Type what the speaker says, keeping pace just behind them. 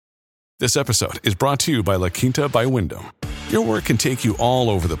This episode is brought to you by La Quinta by Wyndham. Your work can take you all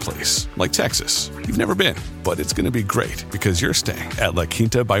over the place, like Texas. You've never been, but it's going to be great because you're staying at La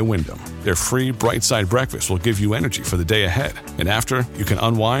Quinta by Wyndham. Their free Bright Side breakfast will give you energy for the day ahead. And after, you can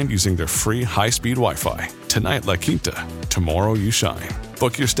unwind using their free high-speed Wi-Fi. Tonight, La Quinta. Tomorrow, you shine.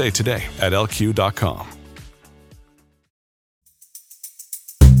 Book your stay today at LQ.com.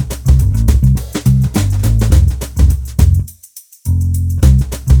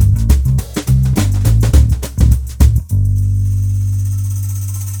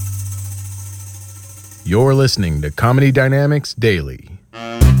 You're listening to Comedy Dynamics Daily.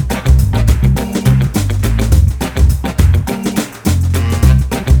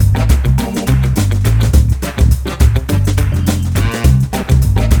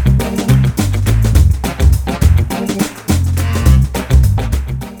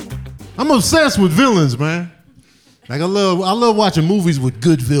 I'm obsessed with villains, man. Like I love watching movies with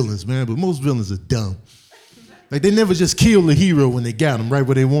good villains, man, but most villains are dumb. Like, they never just kill the hero when they got him right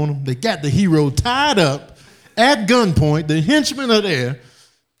where they want him. They got the hero tied up at gunpoint. The henchmen are there.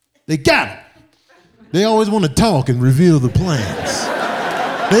 They got him. They always want to talk and reveal the plans.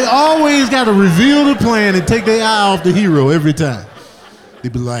 They always got to reveal the plan and take their eye off the hero every time. They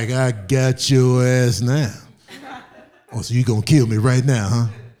be like, I got your ass now. Oh, so you gonna kill me right now, huh?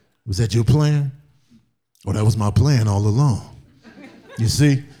 Was that your plan? Oh, that was my plan all along. You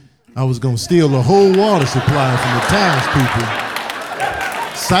see? I was going to steal the whole water supply from the townspeople,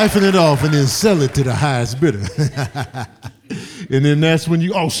 siphon it off, and then sell it to the highest bidder. And then that's when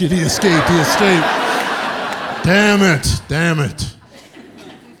you, oh shit, he escaped. Damn it.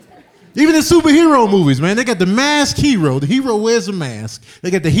 Even in superhero movies, man, they got the masked hero. The hero wears a mask. They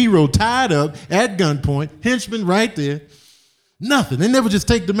got the hero tied up at gunpoint, henchman right there. Nothing. They never just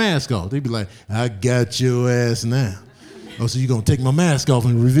take the mask off. They be like, I got your ass now. Oh, so you gonna take my mask off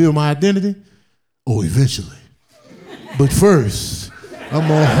and reveal my identity? Oh, eventually. But first, I'm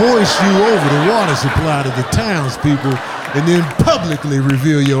gonna hoist you over the water supply to the townspeople and then publicly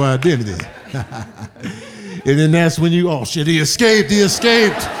reveal your identity. And then that's when you, oh shit, he escaped.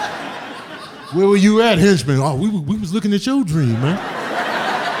 Where were you at, henchman? Oh, we was looking at your dream, man.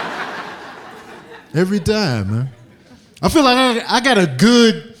 Every time, man. I feel like I got a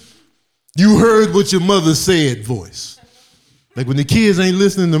good, you heard what your mother said voice. Like when the kids ain't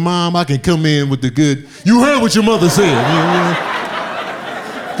listening to mom, I can come in with the good, you heard what your mother said.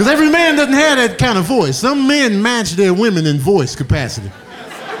 Because every man doesn't have that kind of voice. Some men match their women in voice capacity.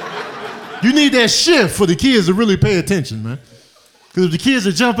 You need that shift for the kids to really pay attention, man. Because if the kids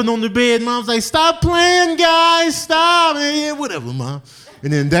are jumping on the bed, mom's like, stop playing, guys, stop. Yeah, whatever, mom.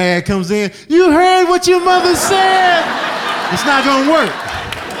 And then dad comes in, you heard what your mother said. It's not gonna work.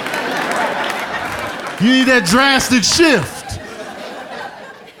 You need that drastic shift.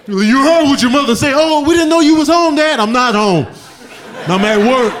 You heard what your mother said. Oh, we didn't know you was home, Dad. I'm not home. I'm at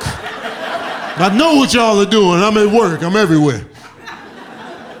work. I know what y'all are doing. I'm at work. I'm everywhere.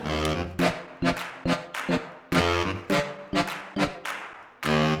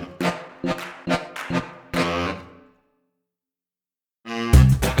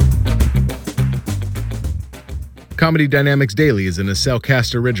 Comedy Dynamics Daily is an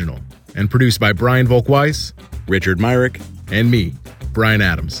Acelcast original and produced by Brian Volk-Weiss, Richard Myrick, and me, Brian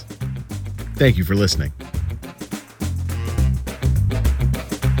Adams. Thank you for listening.